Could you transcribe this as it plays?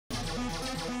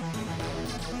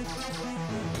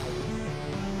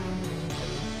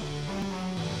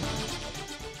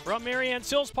From Marianne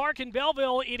Sills Park in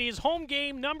Belleville, it is home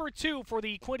game number 2 for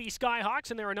the Quinte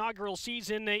Skyhawks in their inaugural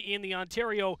season in the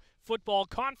Ontario Football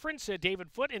Conference.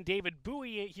 David Foote and David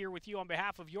Bowie here with you on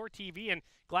behalf of your TV, and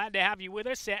glad to have you with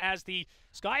us as the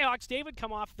Skyhawks, David,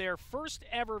 come off their first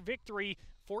ever victory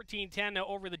 14-10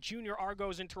 over the Junior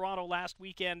Argos in Toronto last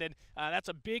weekend, and that's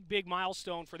a big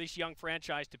milestone for this young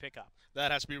franchise to pick up.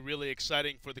 That has to be really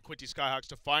exciting for the Quinte Skyhawks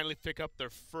to finally pick up their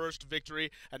first victory,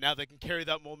 and now they can carry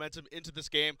that momentum into this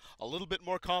game. A little bit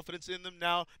more confidence in them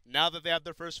now that they have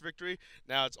their first victory.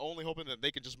 Now it's only hoping that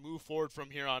they can just move forward from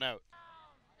here on out.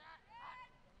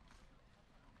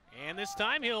 And this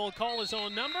time he'll call his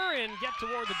own number and get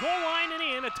toward the goal line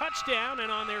and in, a touchdown,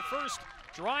 and on their first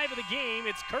drive of the game,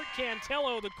 it's Kurt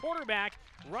Cantello, the quarterback,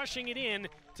 rushing it in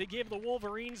to give the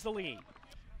Wolverines the lead.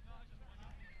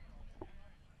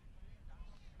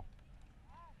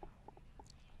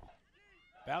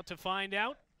 About to find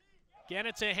out. Again,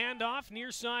 it's a handoff,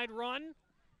 near side run.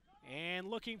 And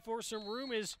looking for some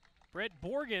room is Brett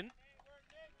Borgen.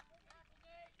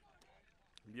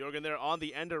 Borgen there on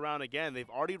the end around again. They've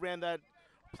already ran that.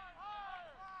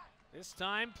 This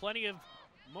time, plenty of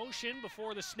motion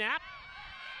before the snap.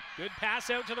 Good pass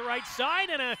out to the right side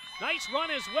and a nice run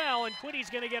as well, and Quinte's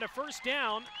going to get a first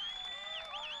down.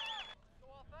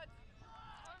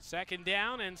 Second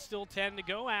down and still 10 to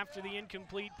go after the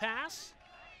incomplete pass.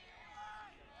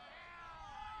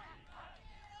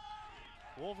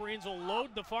 Wolverines will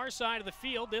load the far side of the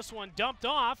field. This one dumped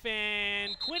off,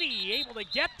 and Quinte able to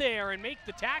get there and make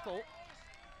the tackle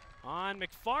on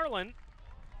McFarland.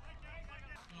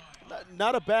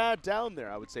 Not a bad down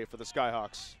there, I would say, for the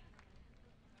Skyhawks.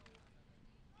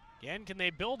 Again, can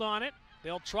they build on it?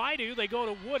 They'll try to. They go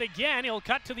to Wood again. He'll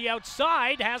cut to the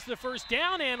outside, has the first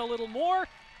down and a little more,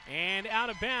 and out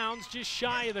of bounds just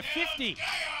shy of the 50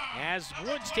 as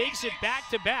Woods takes it back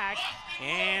to back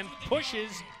and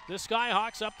pushes the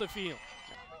Skyhawks up the field.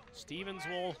 Stevens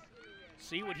will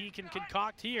see what he can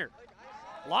concoct here.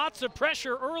 Lots of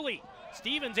pressure early.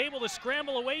 Stevens able to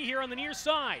scramble away here on the near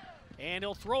side, and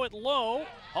he'll throw it low,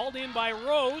 hauled in by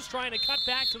Rose, trying to cut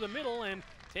back to the middle and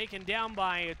taken down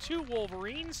by 2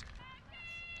 Wolverines.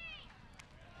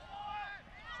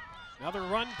 Another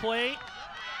run play.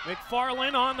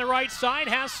 McFarland on the right side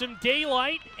has some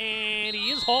daylight, and he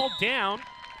is hauled down.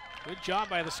 Good job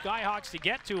by the Skyhawks to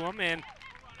get to him, and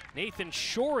Nathan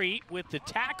Shorey with the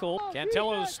tackle.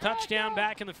 Cantello's touchdown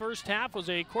back in the first half was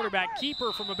a quarterback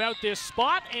keeper from about this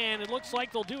spot, and it looks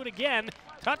like they'll do it again.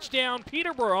 Touchdown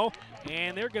Peterborough,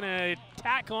 and they're going to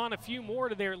tack on a few more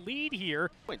to their lead here.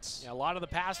 Yeah, a lot of the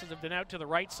passes have been out to the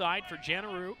right side for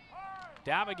Janaru.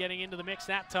 Dava getting into the mix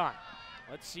that time.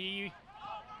 Let's see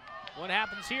what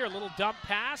happens here. A little dump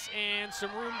pass and some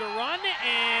room to run,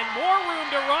 and more room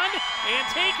to run, and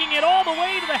taking it all the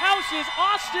way to the house is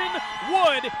Austin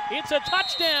Wood. It's a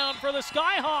touchdown for the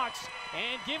Skyhawks,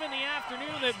 and given the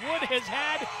afternoon that Wood has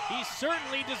had, he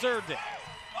certainly deserved it.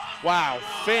 Wow,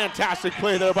 fantastic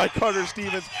play there by Carter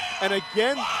Stevens. And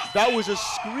again, that was a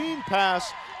screen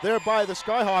pass there by the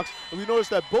Skyhawks. And we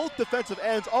noticed that both defensive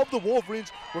ends of the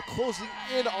Wolverines were closing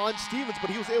in on Stevens,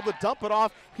 but he was able to dump it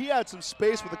off. He had some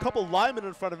space with a couple linemen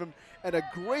in front of him, and a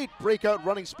great breakout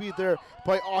running speed there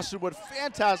by Austin Wood.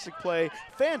 Fantastic play,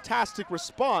 fantastic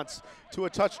response to a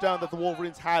touchdown that the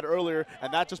Wolverines had earlier,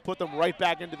 and that just put them right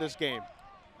back into this game.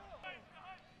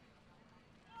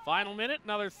 Final minute,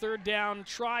 another third down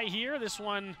try here. This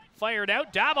one fired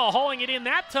out. Dava hauling it in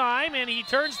that time, and he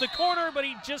turns the corner, but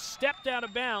he just stepped out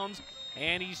of bounds,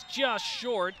 and he's just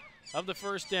short of the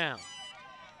first down.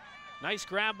 Nice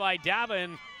grab by Dava,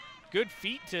 and good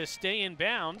feet to stay in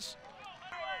bounds.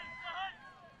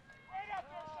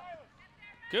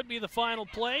 Could be the final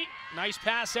play. Nice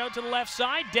pass out to the left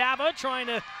side. Dava trying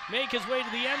to make his way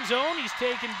to the end zone. He's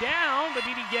taken down, but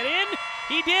did he get in?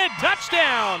 He did.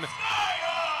 Touchdown!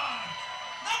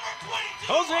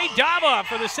 Jose Dava,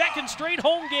 for the second straight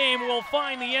home game, will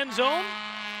find the end zone.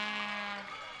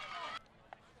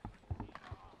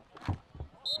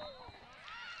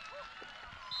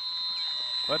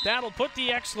 But that'll put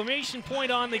the exclamation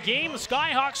point on the game. The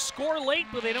Skyhawks score late,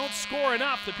 but they don't score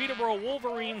enough. The Peterborough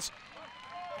Wolverines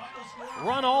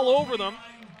run all over them.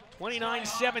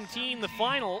 29-17 the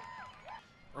final.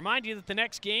 Remind you that the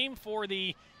next game for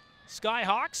the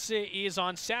Skyhawks is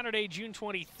on Saturday, June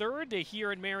 23rd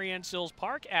here in Marianne Sills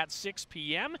Park at 6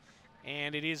 p.m.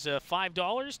 And it is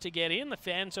 $5 to get in. The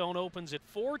fan zone opens at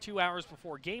 4, 2 hours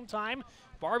before game time.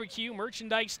 Barbecue,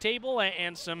 merchandise table,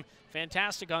 and some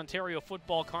fantastic Ontario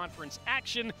Football Conference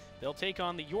action. They'll take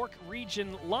on the York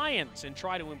Region Lions and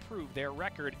try to improve their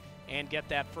record and get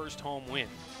that first home win.